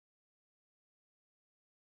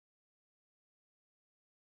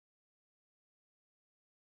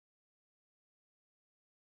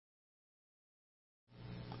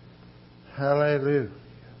Hallelujah.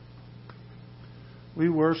 We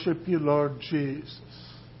worship you, Lord Jesus.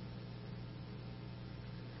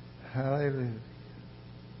 Hallelujah.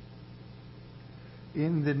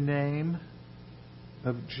 In the name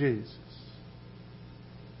of Jesus,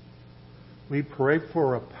 we pray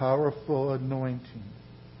for a powerful anointing.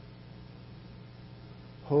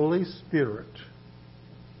 Holy Spirit,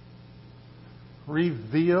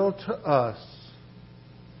 reveal to us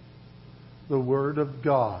the Word of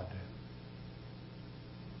God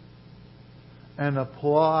and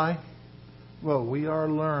apply what we are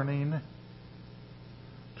learning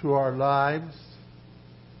to our lives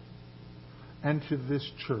and to this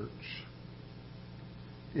church.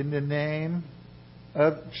 In the name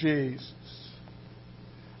of Jesus.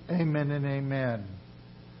 Amen and amen.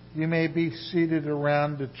 You may be seated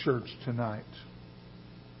around the church tonight.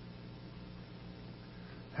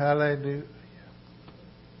 Hallelujah.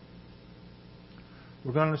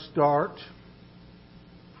 We're going to start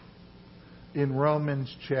in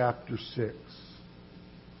Romans chapter 6.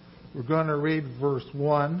 We're going to read verse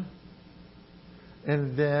 1,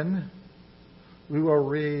 and then we will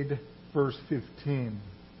read verse 15.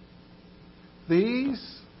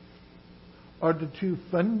 These are the two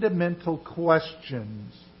fundamental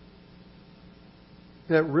questions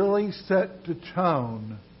that really set the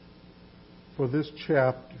tone for this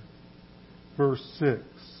chapter. Verse 6.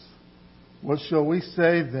 What shall we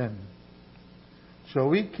say then? Shall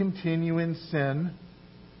we continue in sin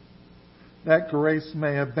that grace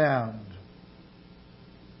may abound?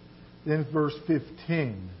 Then verse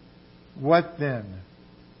 15. What then?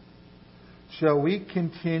 Shall we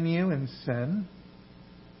continue in sin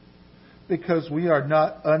because we are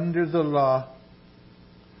not under the law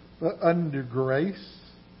but under grace?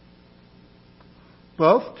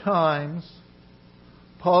 Both times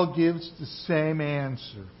Paul gives the same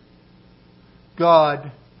answer.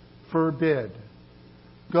 God forbid.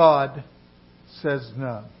 God says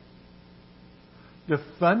no. The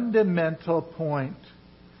fundamental point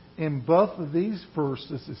in both of these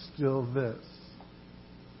verses is still this.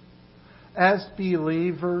 As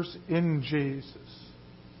believers in Jesus,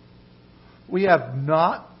 we have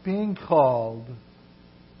not been called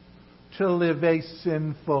to live a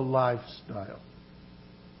sinful lifestyle.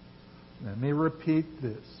 Let me repeat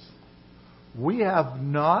this. We have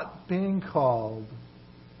not been called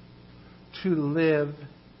to live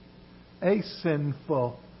a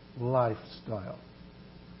sinful lifestyle.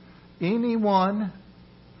 Anyone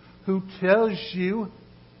who tells you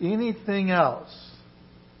anything else,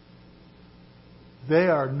 they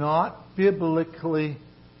are not biblically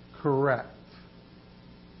correct.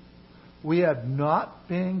 We have not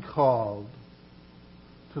been called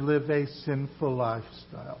to live a sinful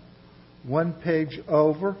lifestyle. One page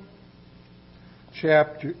over,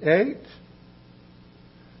 chapter 8,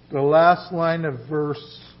 the last line of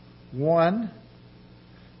verse 1,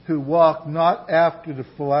 who walk not after the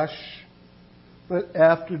flesh, but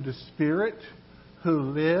after the Spirit, who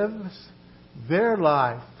lives their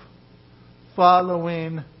life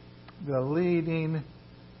following the leading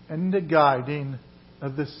and the guiding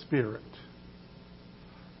of the Spirit.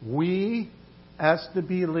 We, as the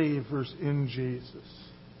believers in Jesus,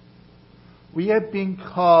 we have been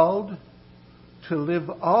called to live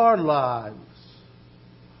our lives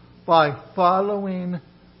by following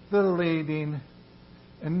the leading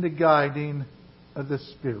and the guiding of the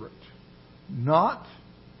Spirit. Not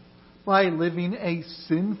by living a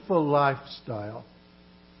sinful lifestyle,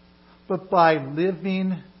 but by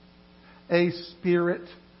living a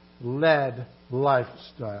Spirit-led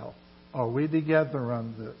lifestyle. Are we together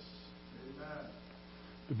on this? Amen.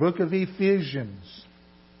 The book of Ephesians.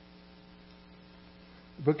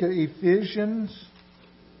 The book of Ephesians.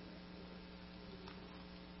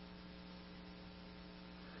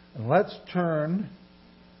 And let's turn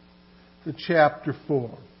to chapter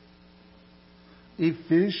 4.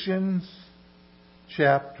 Ephesians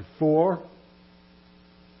chapter 4.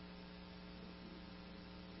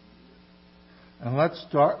 And let's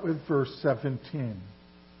start with verse 17.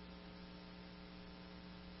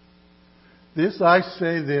 This I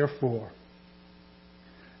say therefore,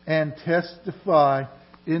 and testify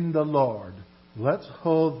in the Lord. Let's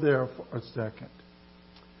hold there for a second.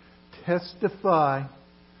 Testify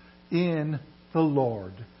in the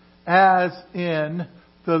Lord, as in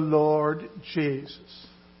the Lord Jesus,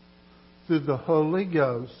 through the Holy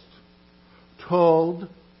Ghost, told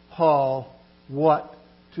Paul what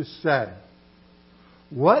to say.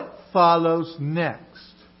 What follows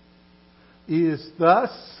next is,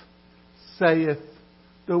 thus saith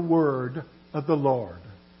the word of the Lord.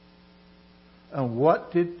 And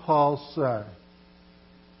what did Paul say?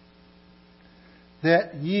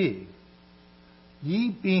 That ye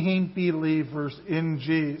ye being believers in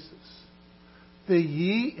Jesus. The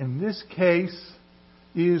ye in this case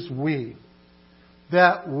is we.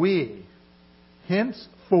 That we,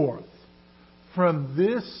 henceforth, from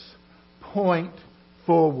this point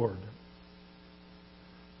forward,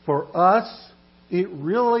 for us, it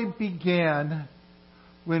really began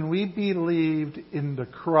when we believed in the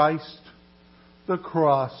Christ, the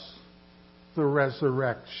cross, the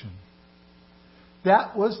resurrection.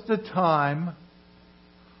 That was the time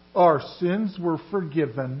our sins were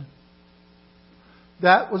forgiven.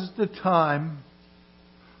 That was the time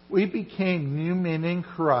we became new men in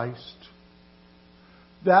Christ.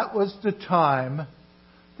 That was the time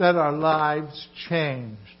that our lives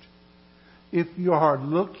changed. If you are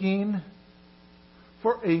looking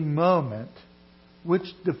for a moment which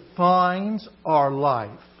defines our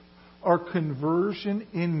life, our conversion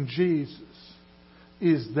in Jesus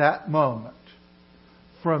is that moment.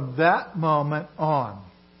 From that moment on.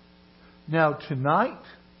 Now tonight,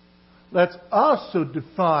 let's also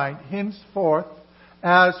define henceforth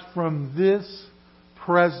as from this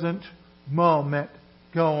present moment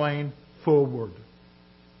going forward.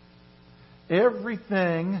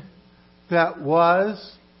 Everything that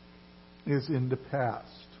was is in the past.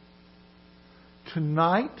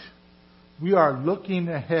 Tonight, we are looking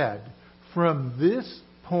ahead from this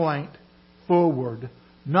point forward,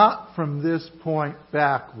 not from this point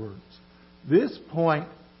backwards. This point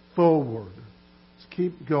forward. Let's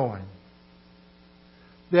keep going.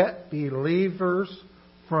 That believers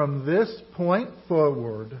from this point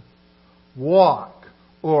forward walk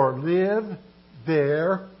or live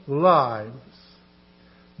their lives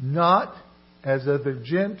not as other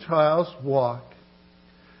Gentiles walk,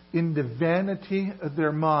 in the vanity of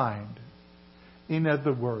their mind. In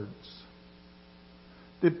other words,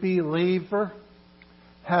 the believer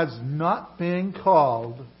has not been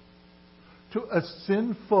called to a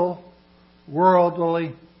sinful,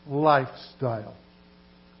 worldly lifestyle.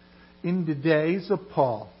 In the days of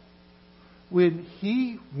Paul, when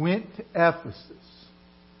he went to Ephesus,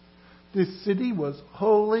 the city was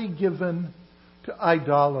wholly given to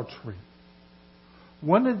idolatry.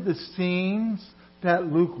 One of the scenes that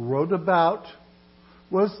Luke wrote about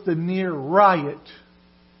was the near riot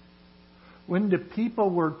when the people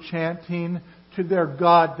were chanting to their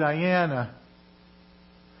god Diana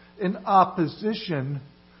in opposition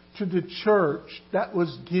to the church that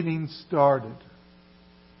was getting started.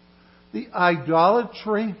 The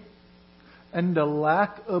idolatry and the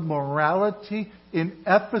lack of morality in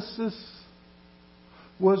Ephesus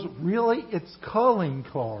was really its calling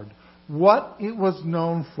card, what it was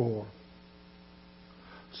known for.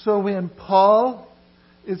 So when Paul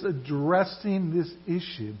is addressing this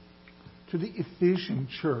issue to the Ephesian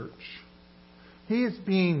church, he is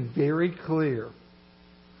being very clear.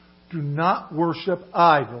 Do not worship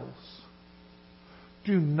idols.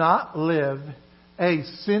 Do not live a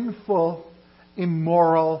sinful,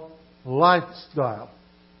 immoral lifestyle.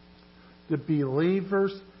 The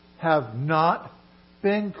believers have not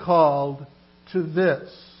been called to this.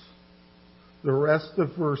 The rest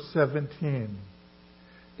of verse 17.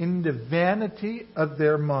 In the vanity of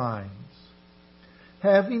their minds,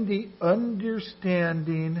 having the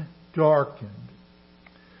understanding darkened,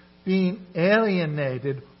 being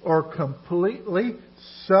alienated or completely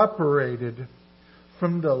separated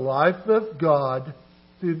from the life of God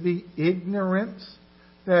through the ignorance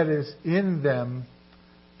that is in them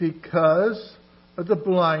because of the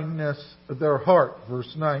blindness of their heart.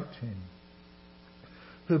 Verse 19.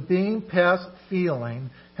 Who being past feeling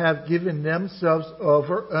have given themselves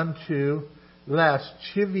over unto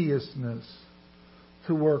lasciviousness,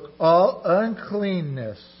 to work all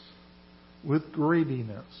uncleanness with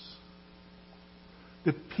greediness.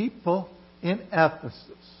 The people in Ephesus.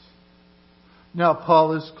 Now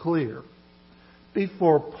Paul is clear.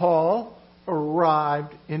 Before Paul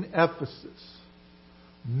arrived in Ephesus,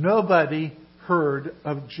 nobody heard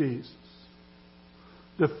of Jesus.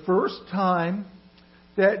 The first time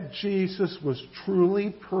that Jesus was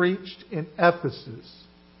truly preached in Ephesus,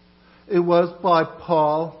 it was by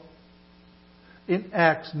Paul in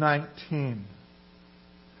Acts 19.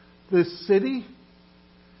 The city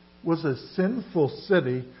was a sinful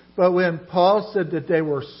city, but when Paul said that they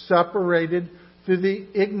were separated through the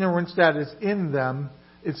ignorance that is in them,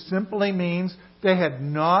 it simply means they had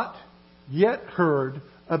not yet heard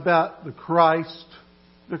about the Christ,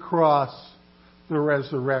 the cross, the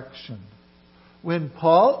resurrection. When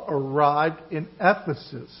Paul arrived in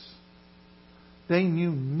Ephesus, they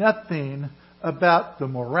knew nothing about the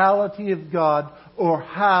morality of God or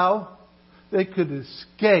how they could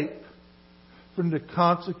escape from the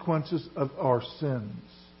consequences of our sins.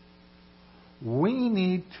 we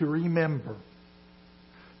need to remember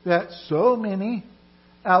that so many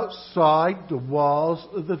outside the walls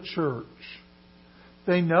of the church,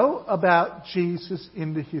 they know about Jesus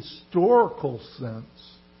in the historical sense.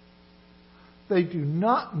 They do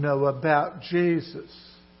not know about Jesus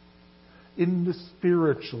in the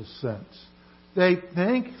spiritual sense. They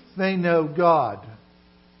think they know God,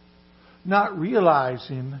 not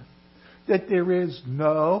realizing that there is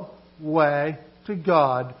no way to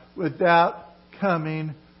God without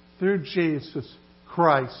coming through Jesus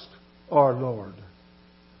Christ our Lord.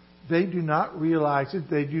 They do not realize it.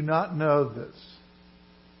 They do not know this.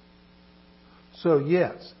 So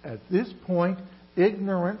yes, at this point,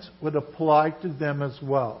 ignorance would apply to them as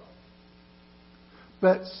well.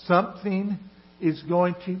 But something is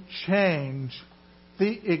going to change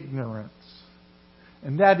the ignorance.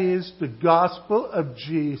 And that is the gospel of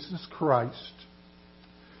Jesus Christ,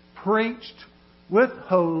 preached with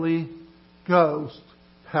Holy Ghost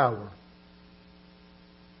power.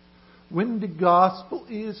 When the gospel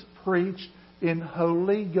is preached in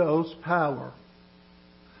Holy Ghost power,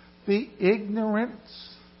 the ignorance,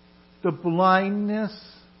 the blindness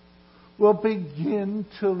will begin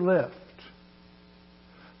to lift.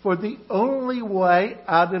 For the only way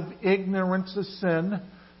out of ignorance of sin,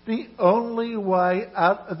 the only way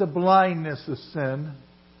out of the blindness of sin,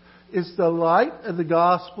 is the light of the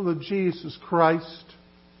gospel of Jesus Christ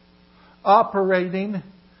operating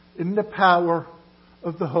in the power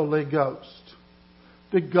of the Holy Ghost.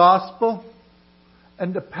 The gospel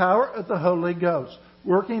and the power of the Holy Ghost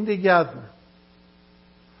working together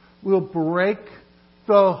will break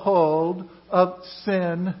the hold of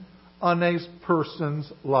sin on a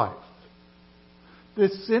person's life. The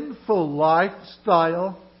sinful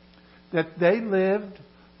lifestyle that they lived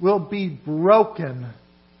will be broken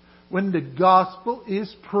when the gospel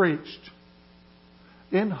is preached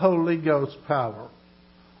in Holy Ghost power.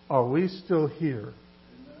 Are we still here?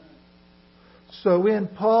 So when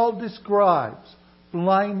Paul describes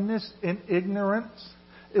blindness and ignorance,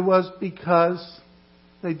 it was because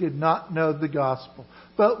they did not know the gospel.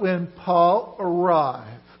 But when Paul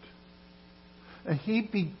arrived and he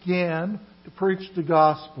began to preach the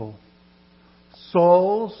gospel,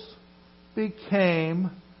 souls became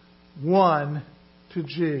one to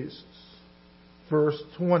Jesus. Verse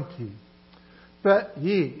 20. But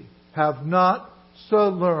ye have not so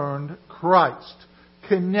learned Christ.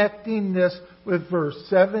 Connecting this with verse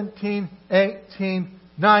 17, 18,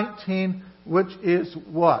 19, which is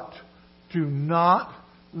what? Do not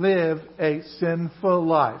live a sinful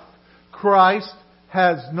life. Christ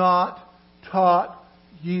has not taught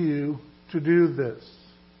you to do this.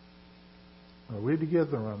 Are we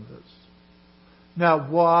together on this? Now,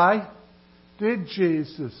 why did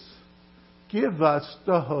Jesus give us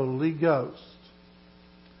the Holy Ghost?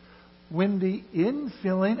 When the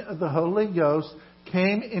infilling of the Holy Ghost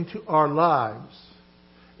came into our lives,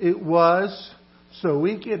 it was so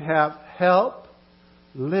we could have help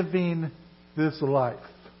living this life.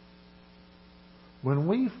 When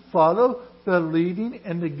we follow the leading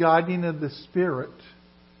and the guiding of the Spirit,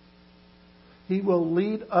 He will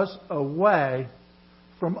lead us away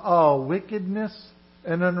from all wickedness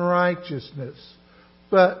and unrighteousness.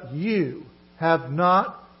 But you have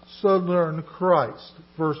not so learned Christ.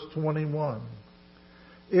 Verse 21.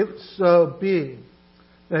 If so be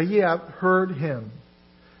that ye have heard Him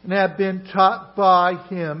and have been taught by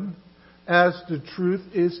Him as the truth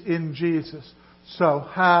is in Jesus. So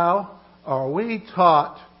how are we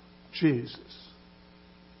taught Jesus?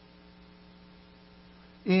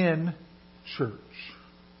 In church.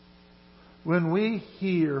 When we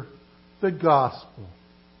hear the gospel,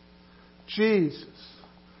 Jesus,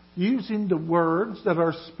 using the words that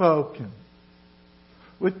are spoken,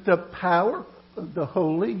 with the power of the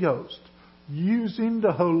Holy Ghost, using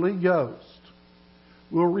the Holy Ghost,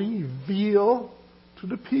 will reveal to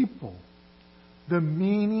the people the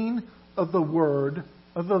meaning of the Word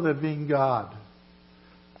of the living God.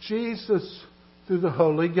 Jesus, through the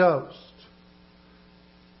Holy Ghost,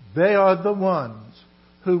 they are the ones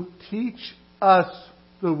who teach us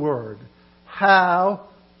the Word. How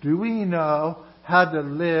do we know how to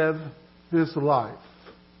live this life?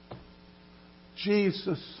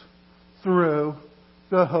 Jesus, through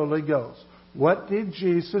the Holy Ghost. What did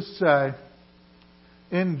Jesus say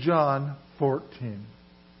in John 14?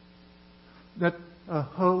 That the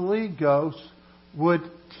Holy Ghost would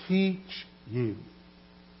teach you.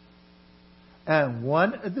 And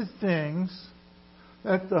one of the things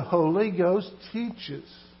that the Holy Ghost teaches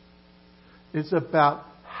is about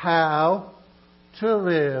how to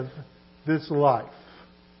live this life.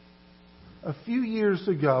 A few years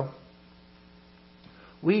ago,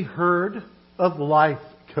 we heard of life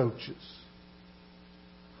coaches.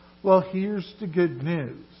 Well, here's the good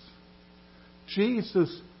news.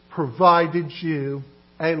 Jesus provided you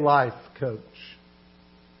a life coach.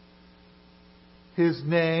 His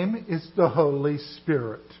name is the Holy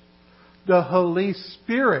Spirit. The Holy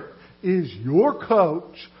Spirit is your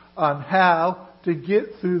coach on how to get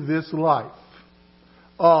through this life.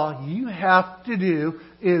 All you have to do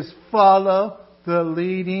is follow the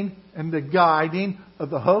leading and the guiding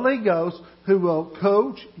of the Holy Ghost, who will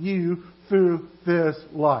coach you through this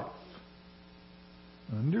life.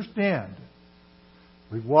 Understand,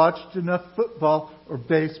 we've watched enough football or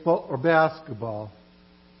baseball or basketball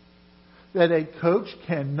that a coach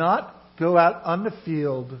cannot go out on the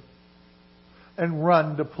field and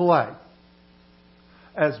run to play.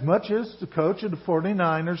 As much as the coach of the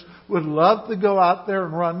 49ers would love to go out there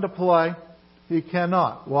and run to play, he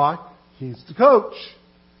cannot. Why? He's the coach.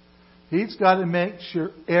 He's got to make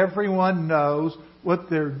sure everyone knows what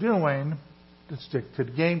they're doing to stick to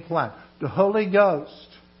the game plan. The Holy Ghost,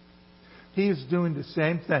 He is doing the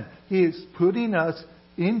same thing. He is putting us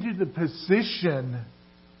into the position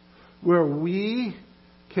where we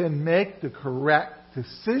can make the correct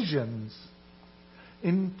decisions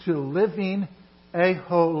into living a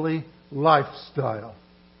holy lifestyle.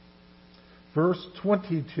 Verse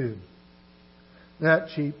 22. That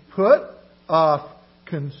ye put off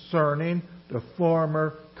concerning the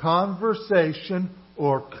former conversation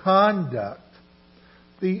or conduct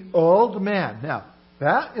the old man. Now,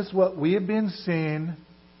 that is what we have been seeing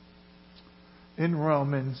in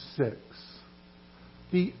Romans 6.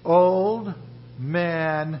 The old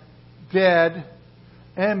man dead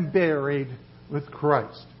and buried with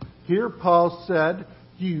Christ. Here Paul said,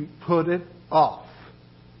 you put it off.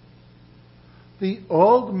 The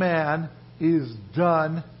old man is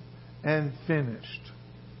done and finished.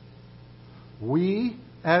 We,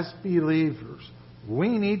 as believers,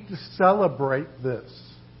 we need to celebrate this.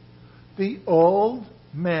 The old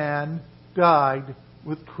man died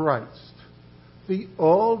with Christ. The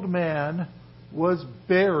old man was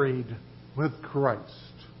buried with Christ.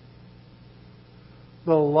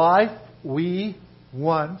 The life we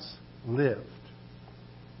once lived,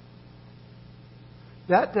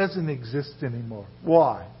 that doesn't exist anymore.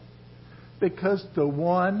 Why? Because the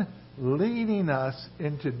one leading us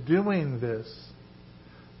into doing this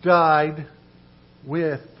died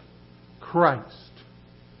with Christ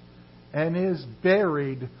and is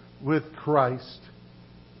buried with Christ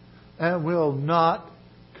and will not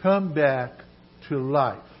come back to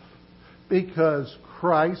life, because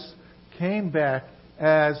Christ came back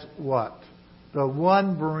as what? The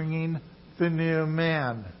one bringing the new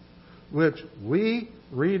man, which we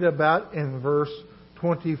read about in verse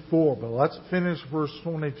 24. But let's finish verse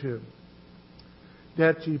 22.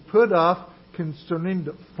 That ye put off concerning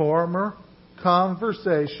the former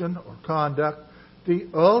conversation or conduct the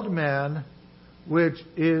old man, which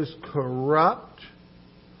is corrupt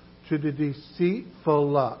to the deceitful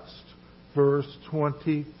lust. Verse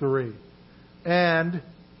 23. And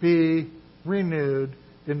be renewed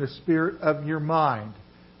in the spirit of your mind.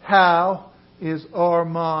 How is our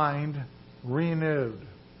mind renewed?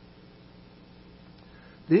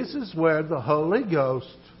 This is where the Holy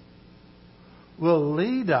Ghost will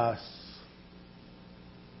lead us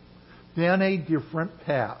down a different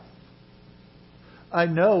path. I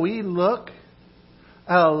know we look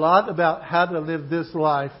at a lot about how to live this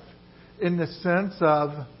life in the sense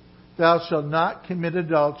of, thou shalt not commit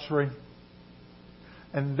adultery,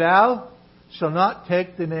 and thou shalt not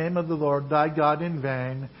take the name of the Lord thy God in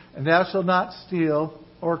vain, and thou shalt not steal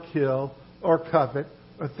or kill or covet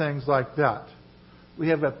or things like that. We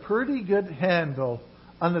have a pretty good handle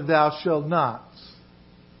on the thou shalt nots.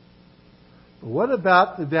 But what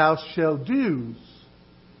about the thou shalt do's?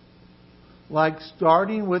 Like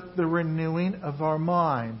starting with the renewing of our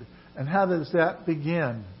mind. And how does that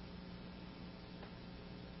begin?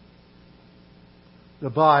 The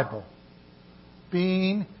Bible.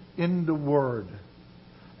 Being in the Word.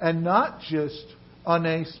 And not just on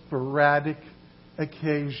a sporadic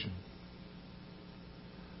occasion.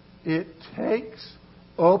 It takes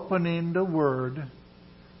opening the Word,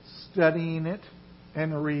 studying it,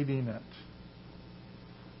 and reading it.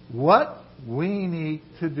 What we need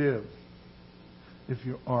to do, if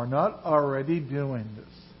you are not already doing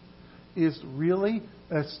this, is really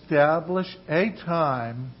establish a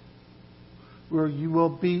time where you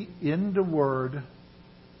will be in the Word.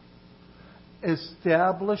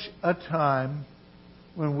 Establish a time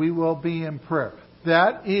when we will be in prayer.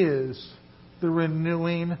 That is the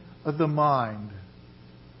renewing of the mind.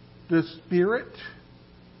 The Spirit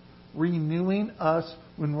renewing us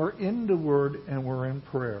when we're in the Word and we're in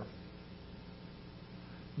prayer.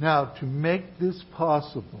 Now, to make this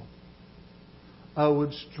possible, I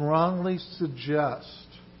would strongly suggest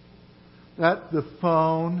that the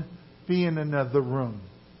phone be in another room.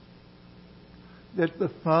 That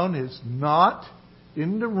the phone is not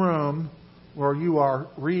in the room where you are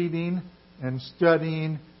reading and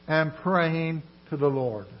studying and praying to the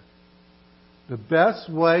Lord. The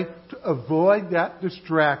best way to avoid that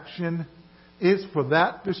distraction is for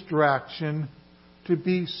that distraction to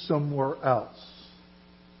be somewhere else.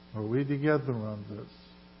 Are we together on this?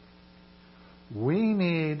 We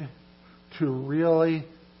need to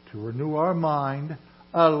renew our mind,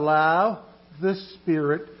 allow the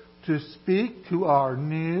Spirit to speak to our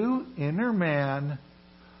new inner man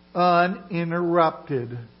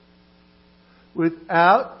uninterrupted,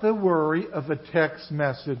 without the worry of a text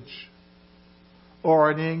message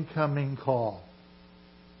or an incoming call.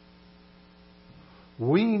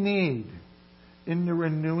 We need, in the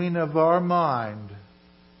renewing of our mind,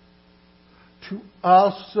 to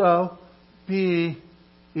also be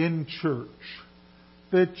in church.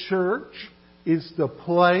 The church is the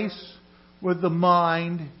place where the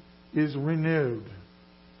mind is renewed.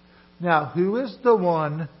 Now, who is the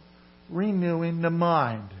one renewing the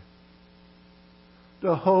mind?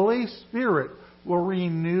 The Holy Spirit will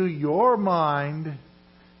renew your mind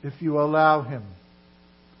if you allow Him.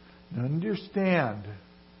 Understand,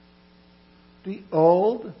 the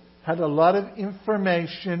old had a lot of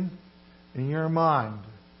information in your mind.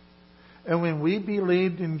 And when we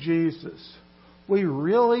believed in Jesus, we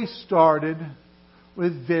really started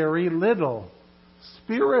with very little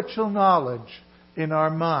spiritual knowledge in our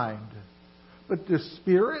mind. But the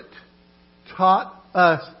Spirit taught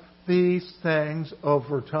us these things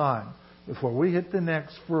over time. Before we hit the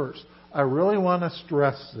next verse, I really want to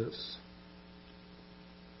stress this.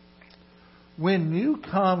 When new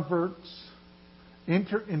converts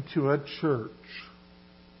enter into a church,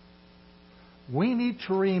 we need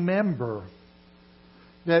to remember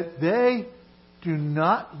that they do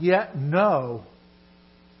not yet know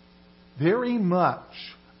very much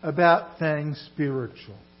about things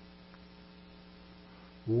spiritual.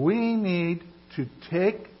 We need to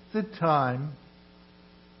take the time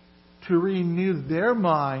to renew their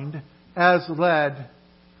mind as led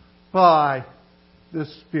by the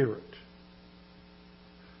Spirit.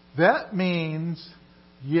 That means,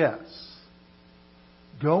 yes,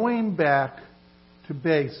 going back to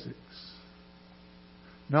basics.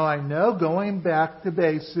 Now, I know going back to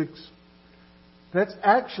basics, that's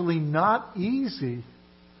actually not easy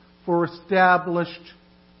for established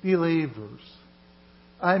believers.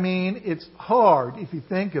 I mean, it's hard, if you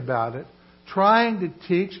think about it, trying to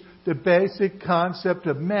teach the basic concept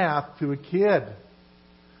of math to a kid.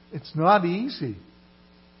 It's not easy.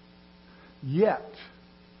 Yet,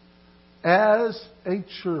 as a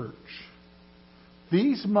church,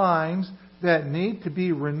 these minds that need to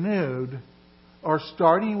be renewed are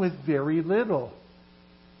starting with very little.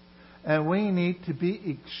 And we need to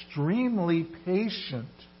be extremely patient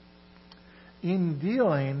in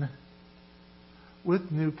dealing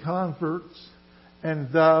with new converts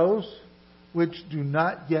and those which do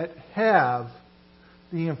not yet have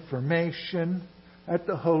the information that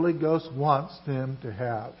the Holy Ghost wants them to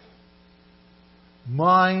have.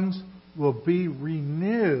 Minds will be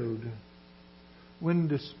renewed when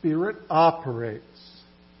the Spirit operates.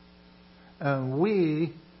 And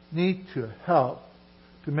we need to help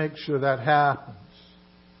to make sure that happens.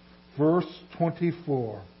 Verse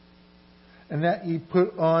 24. And that ye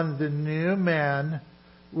put on the new man,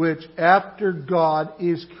 which after God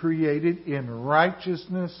is created in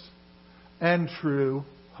righteousness and true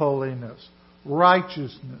holiness.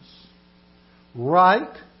 Righteousness.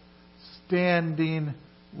 Right standing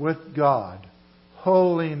with God.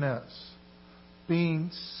 Holiness.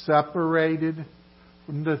 Being separated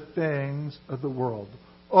from the things of the world.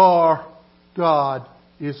 Or God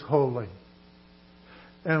is holy.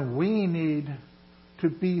 And we need to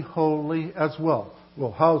be holy as well.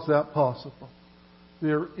 Well, how's that possible?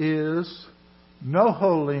 There is no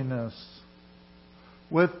holiness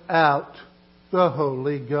without the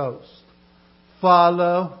Holy Ghost.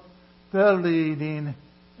 Follow the leading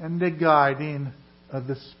and the guiding of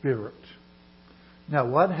the Spirit. Now,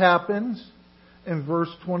 what happens in verse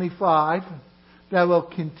 25? That will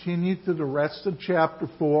continue through the rest of chapter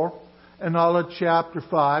 4 and all of chapter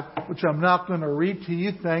 5, which I'm not going to read to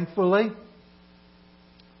you, thankfully.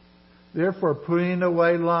 Therefore, putting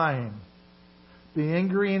away lying, be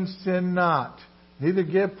angry and sin not, neither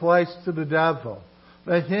give place to the devil.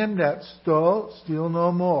 Let him that stole steal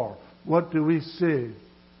no more. What do we see?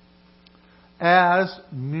 As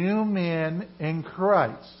new men in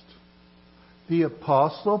Christ, the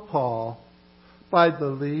Apostle Paul by the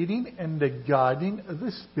leading and the guiding of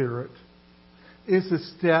the Spirit, is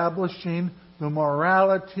establishing the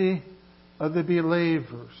morality of the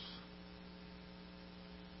believers.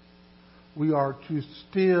 We are to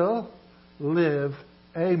still live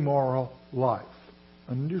a moral life.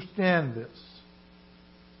 Understand this.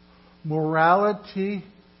 Morality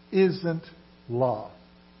isn't law.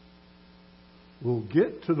 We'll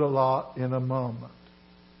get to the law in a moment.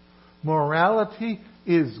 Morality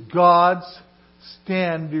is God's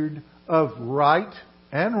standard of right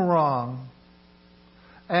and wrong,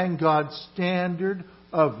 and God's standard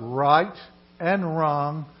of right and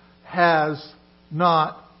wrong has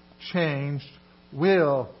not changed,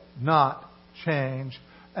 will not change,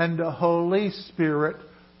 and the Holy Spirit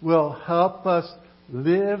will help us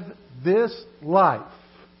live this life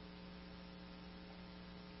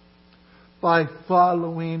by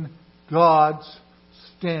following God's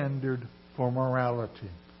standard for morality.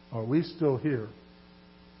 Are we still here?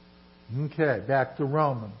 Okay, back to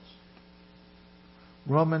Romans.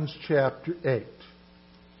 Romans chapter 8.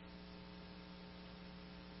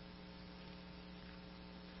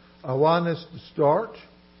 I want us to start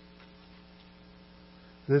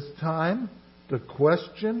this time the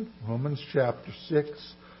question, Romans chapter 6,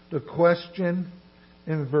 the question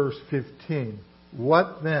in verse 15.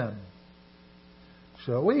 What then?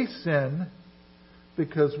 Shall we sin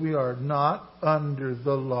because we are not under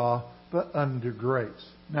the law but under grace?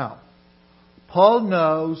 Now, Paul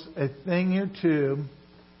knows a thing or two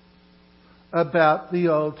about the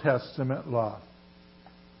Old Testament law.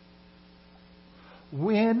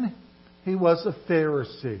 When he was a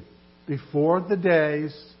Pharisee, before the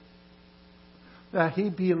days that he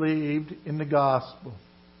believed in the gospel,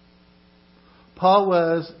 Paul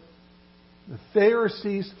was the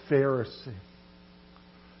Pharisee's Pharisee.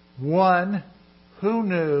 One who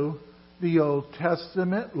knew the Old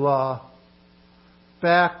Testament law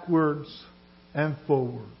backwards and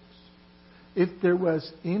forwards. If there was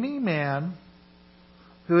any man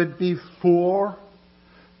who would be for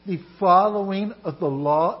the following of the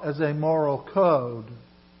law as a moral code,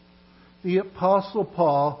 the Apostle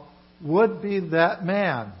Paul would be that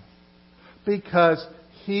man, because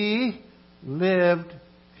he lived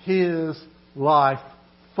his life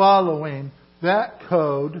following that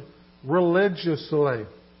code religiously.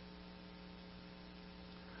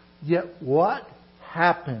 Yet what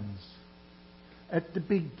happens at the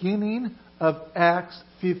beginning of Acts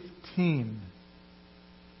 15?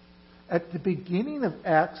 At the beginning of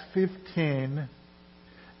Acts 15,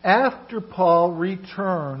 after Paul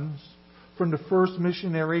returns from the first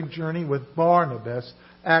missionary journey with Barnabas,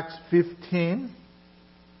 Acts 15,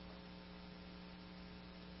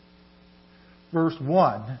 verse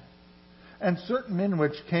 1, and certain men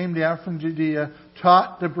which came down from Judea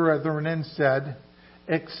taught the brethren and said,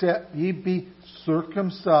 except ye be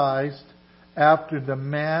circumcised after the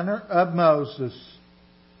manner of Moses,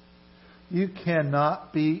 you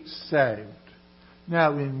cannot be saved.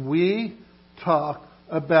 Now, when we talk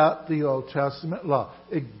about the Old Testament law,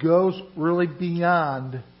 it goes really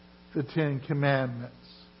beyond the Ten Commandments.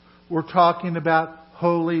 We're talking about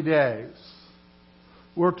holy days.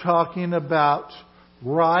 We're talking about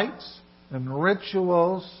rites and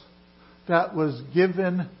rituals that was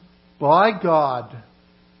given by God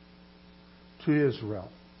to Israel.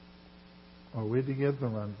 Are we together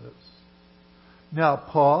on this? Now,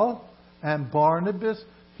 Paul and Barnabas,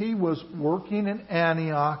 he was working in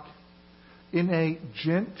Antioch in a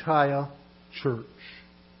Gentile church.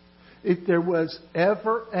 If there was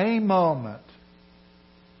ever a moment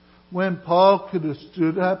when Paul could have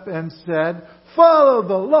stood up and said, follow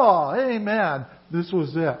the law, amen, this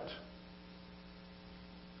was it.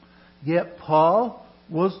 Yet Paul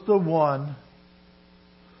was the one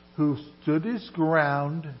who stood his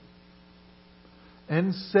ground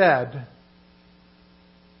and said,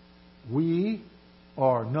 we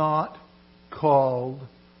are not called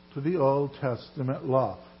to the Old Testament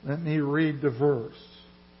law. Let me read the verse.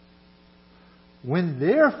 When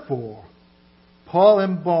therefore Paul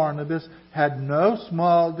and Barnabas had no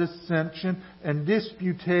small dissension and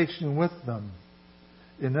disputation with them.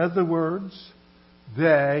 In other words,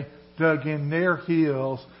 they dug in their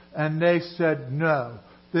heels and they said, no,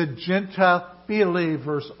 the Gentile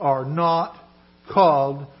believers are not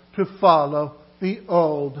called to follow the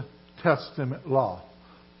Old Testament law.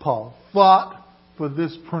 Paul fought for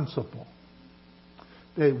this principle.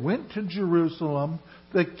 They went to Jerusalem,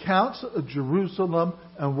 the Council of Jerusalem,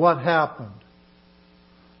 and what happened?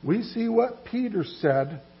 We see what Peter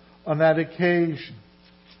said on that occasion.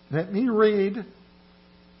 Let me read,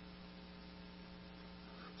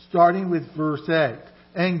 starting with verse 8.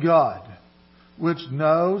 And God, which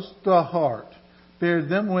knows the heart, bear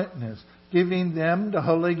them witness, giving them the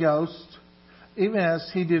Holy Ghost, even as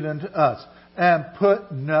He did unto us, and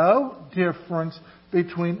put no difference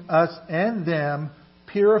between us and them,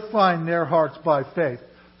 purifying their hearts by faith.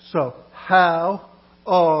 So, how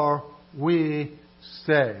are we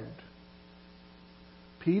saved?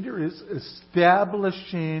 Peter is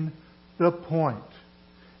establishing the point.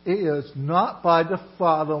 It is not by the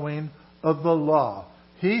following of the law.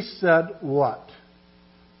 He said what?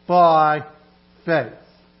 By faith.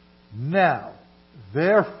 Now,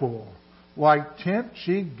 therefore, why tempt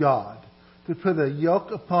ye God to put a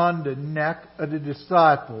yoke upon the neck of the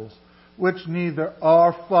disciples, which neither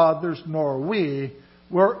our fathers nor we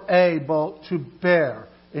were able to bear?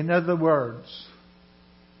 In other words,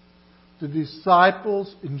 the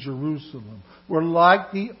disciples in Jerusalem were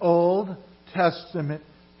like the Old Testament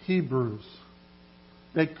Hebrews.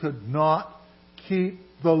 They could not keep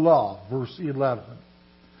the law. Verse 11.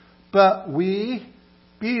 But we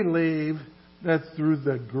believe that through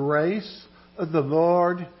the grace of the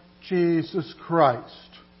Lord Jesus Christ,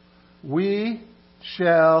 we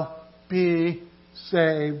shall be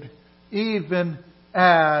saved even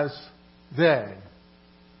as they.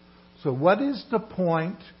 So what is the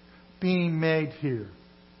point being made here?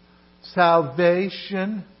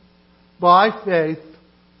 Salvation by faith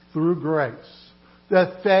through grace.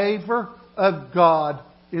 The favor of God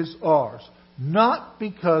is ours. Not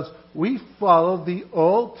because we follow the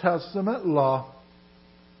Old Testament law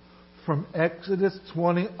from Exodus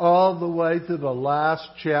 20 all the way to the last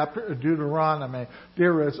chapter of Deuteronomy.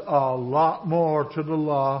 There is a lot more to the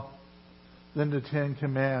law than the Ten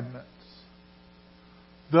Commandments.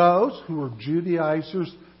 Those who were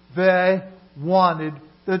Judaizers, they wanted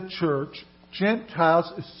the church,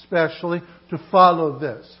 Gentiles especially, to follow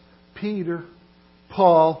this. Peter,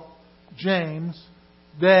 Paul, James,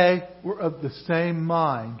 they were of the same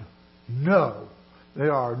mind. No, they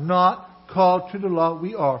are not called to the law.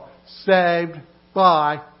 We are saved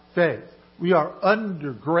by faith. We are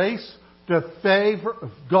under grace, the favor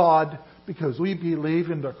of God, because we believe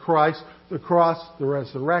in the Christ, the cross, the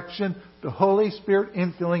resurrection, the Holy Spirit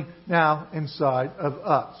infilling now inside of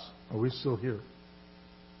us. Are we still here?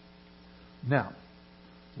 Now,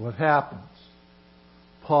 what happens?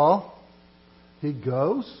 Paul, he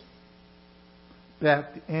goes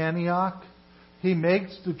back to Antioch. He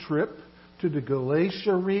makes the trip to the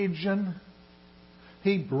Galatia region.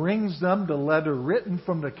 He brings them the letter written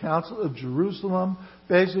from the Council of Jerusalem,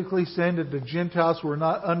 basically saying that the Gentiles were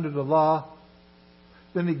not under the law.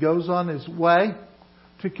 Then he goes on his way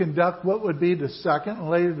to conduct what would be the second and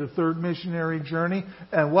later the third missionary journey.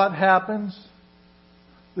 And what happens?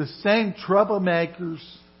 The same troublemakers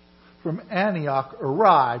from Antioch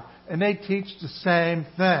arrive, and they teach the same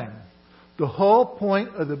thing. The whole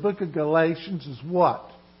point of the book of Galatians is what?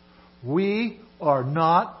 We are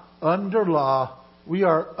not under law. We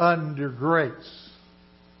are under grace.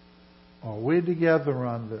 Are we together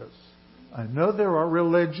on this? I know there are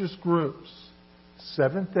religious groups,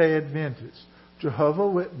 Seventh-day Adventists,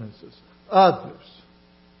 Jehovah's Witnesses, others,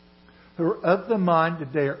 who are of the mind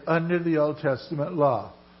that they are under the Old Testament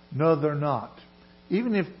law. No, they're not.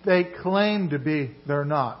 Even if they claim to be, they're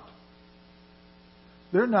not.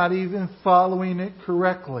 They're not even following it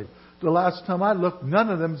correctly. The last time I looked, none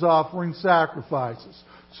of them's offering sacrifices.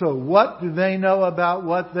 So what do they know about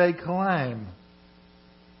what they claim?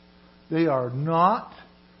 They are not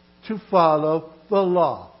to follow the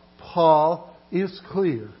law. Paul is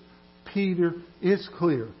clear. Peter is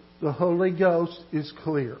clear. The Holy Ghost is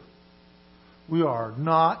clear. We are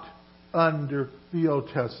not under the Old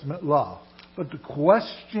Testament law. But the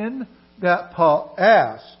question that Paul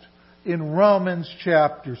asked in Romans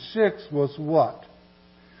chapter 6 was what?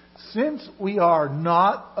 Since we are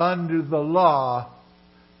not under the law,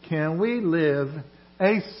 can we live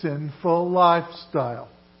a sinful lifestyle?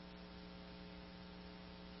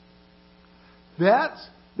 That's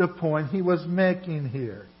the point he was making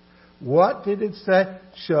here. What did it say?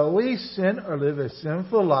 Shall we sin or live a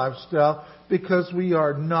sinful lifestyle because we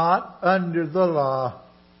are not under the law,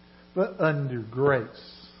 but under grace?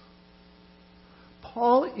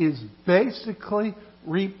 Paul is basically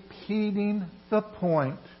repeating the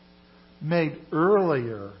point made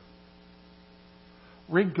earlier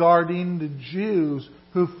regarding the Jews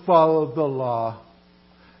who followed the law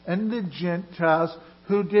and the Gentiles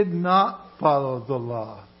who did not follow the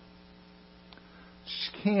law.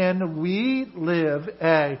 Can we live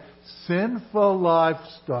a sinful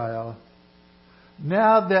lifestyle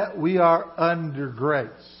now that we are under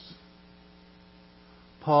grace?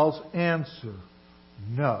 Paul's answer,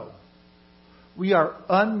 no. We are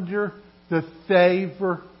under the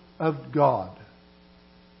favor of God.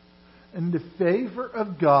 and the favor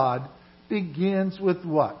of God begins with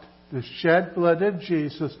what? The shed blood of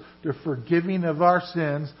Jesus, the forgiving of our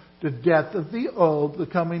sins, the death of the old, the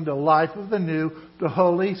coming to life of the new, the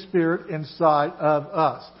Holy Spirit inside of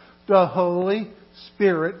us. The Holy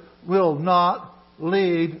Spirit will not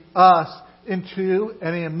lead us into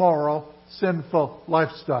an immoral, sinful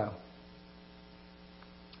lifestyle.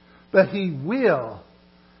 But He will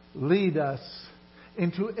lead us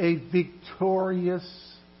into a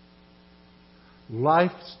victorious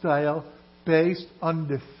lifestyle based on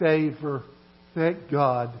the favor that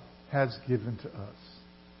God has given to us.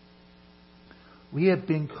 We have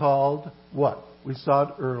been called, what? We saw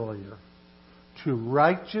it earlier. To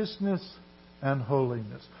righteousness and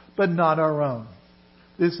holiness, but not our own.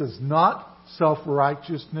 This is not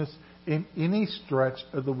self-righteousness in any stretch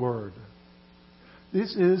of the word.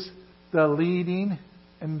 This is the leading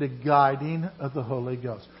and the guiding of the Holy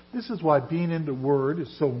Ghost. This is why being in the Word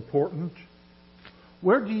is so important.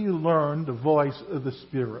 Where do you learn the voice of the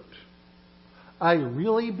Spirit? I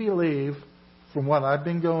really believe, from what I've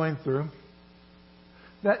been going through,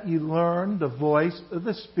 that you learn the voice of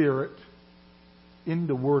the Spirit in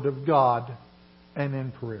the Word of God and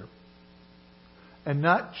in prayer. And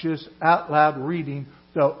not just out loud reading,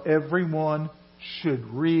 though everyone should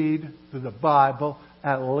read the Bible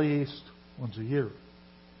at least once a year.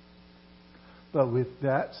 But with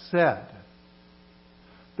that said,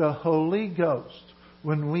 the Holy Ghost,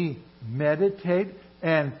 when we meditate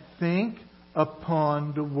and think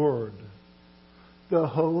upon the Word, the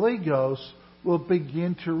Holy Ghost will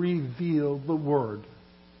begin to reveal the Word.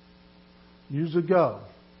 Years ago,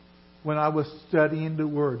 when I was studying the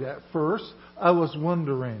Word, at first I was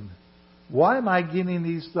wondering, why am I getting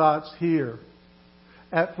these thoughts here?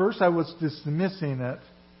 At first I was dismissing it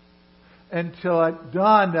until it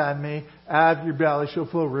dawned on me, out of your belly shall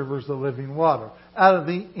flow rivers of living water, out of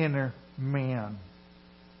the inner man.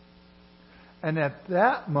 And at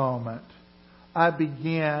that moment, I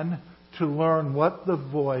began to learn what the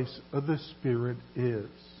voice of the Spirit is.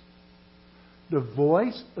 The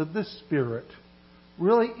voice of the Spirit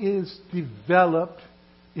really is developed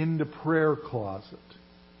in the prayer closet.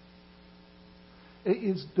 It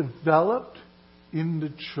is developed in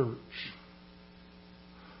the church.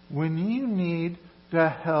 When you need the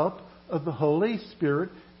help of the Holy Spirit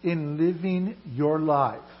in living your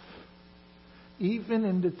life, even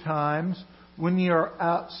in the times when you are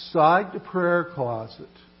outside the prayer closet,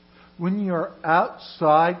 when you are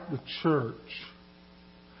outside the church,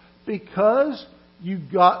 because you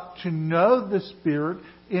got to know the Spirit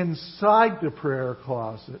inside the prayer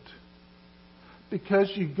closet,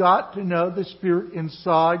 because you got to know the Spirit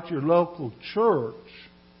inside your local church,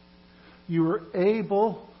 you were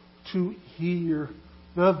able to hear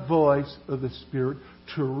the voice of the Spirit,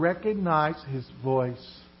 to recognize His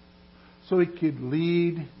voice, so He could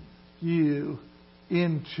lead you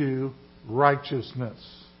into righteousness.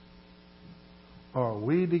 Are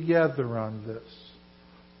we together on this?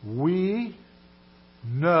 We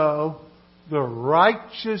know the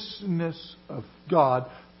righteousness of God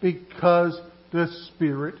because the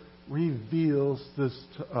Spirit reveals this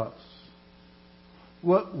to us.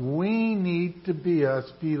 What we need to be as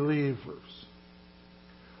believers,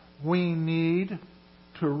 we need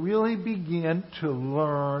to really begin to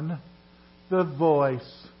learn the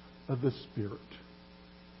voice of the Spirit.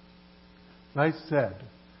 I said,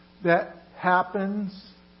 that happens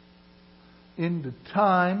in the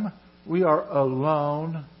time we are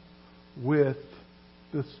alone with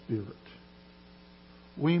the Spirit.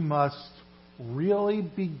 We must really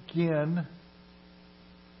begin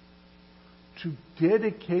to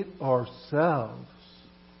dedicate ourselves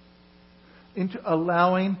into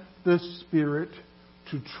allowing the Spirit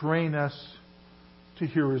to train us to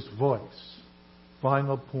hear His voice.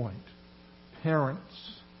 Final point. Parents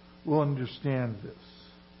will understand this.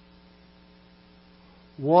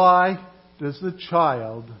 Why does the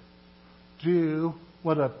child do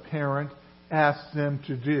what a parent asks them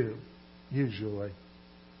to do, usually?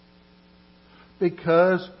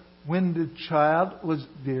 Because when the child was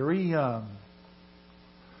very young,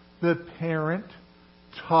 the parent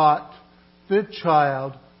taught the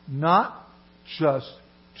child not just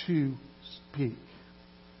to speak,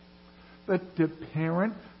 but the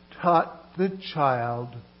parent taught the child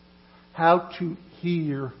how to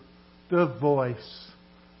hear the voice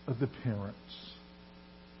of the parents.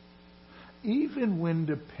 Even when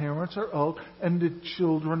the parents are old and the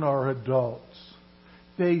children are adults,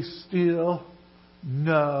 they still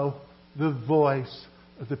know the voice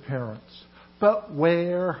of the parents. But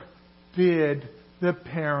where did the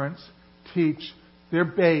parents teach their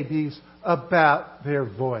babies about their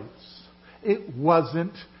voice? It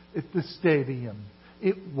wasn't at the stadium.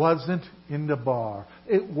 It wasn't in the bar.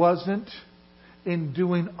 It wasn't in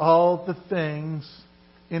doing all the things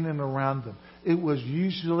in and around them. It was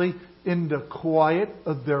usually in the quiet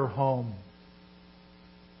of their home,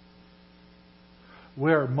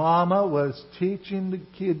 where Mama was teaching the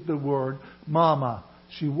kid the Word. Mama,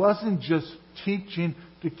 she wasn't just teaching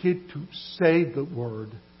the kid to say the Word.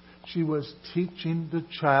 She was teaching the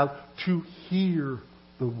child to hear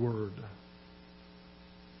the Word.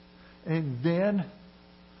 And then,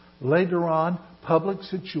 later on, public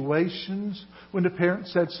situations, when the parent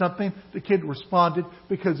said something, the kid responded,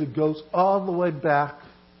 because it goes all the way back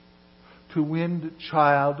to when the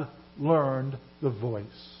child learned the voice.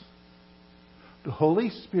 The Holy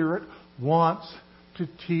Spirit wants to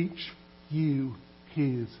teach you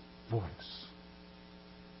His voice.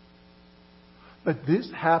 But this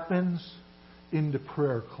happens in the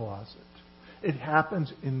prayer closet. It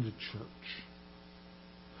happens in the church.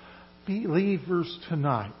 Believers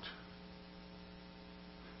tonight,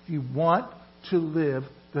 if you want to live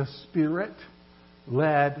the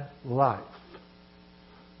Spirit-led life,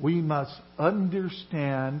 we must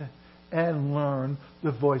understand and learn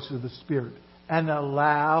the voice of the Spirit and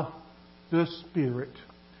allow the Spirit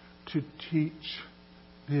to teach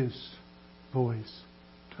this voice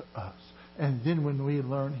to us. And then when we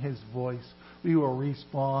learn His voice, we will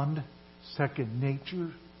respond second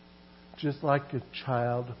nature, just like a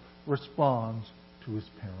child responds to his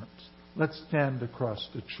parents. Let's stand across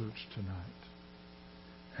the church tonight.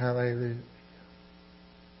 Hallelujah.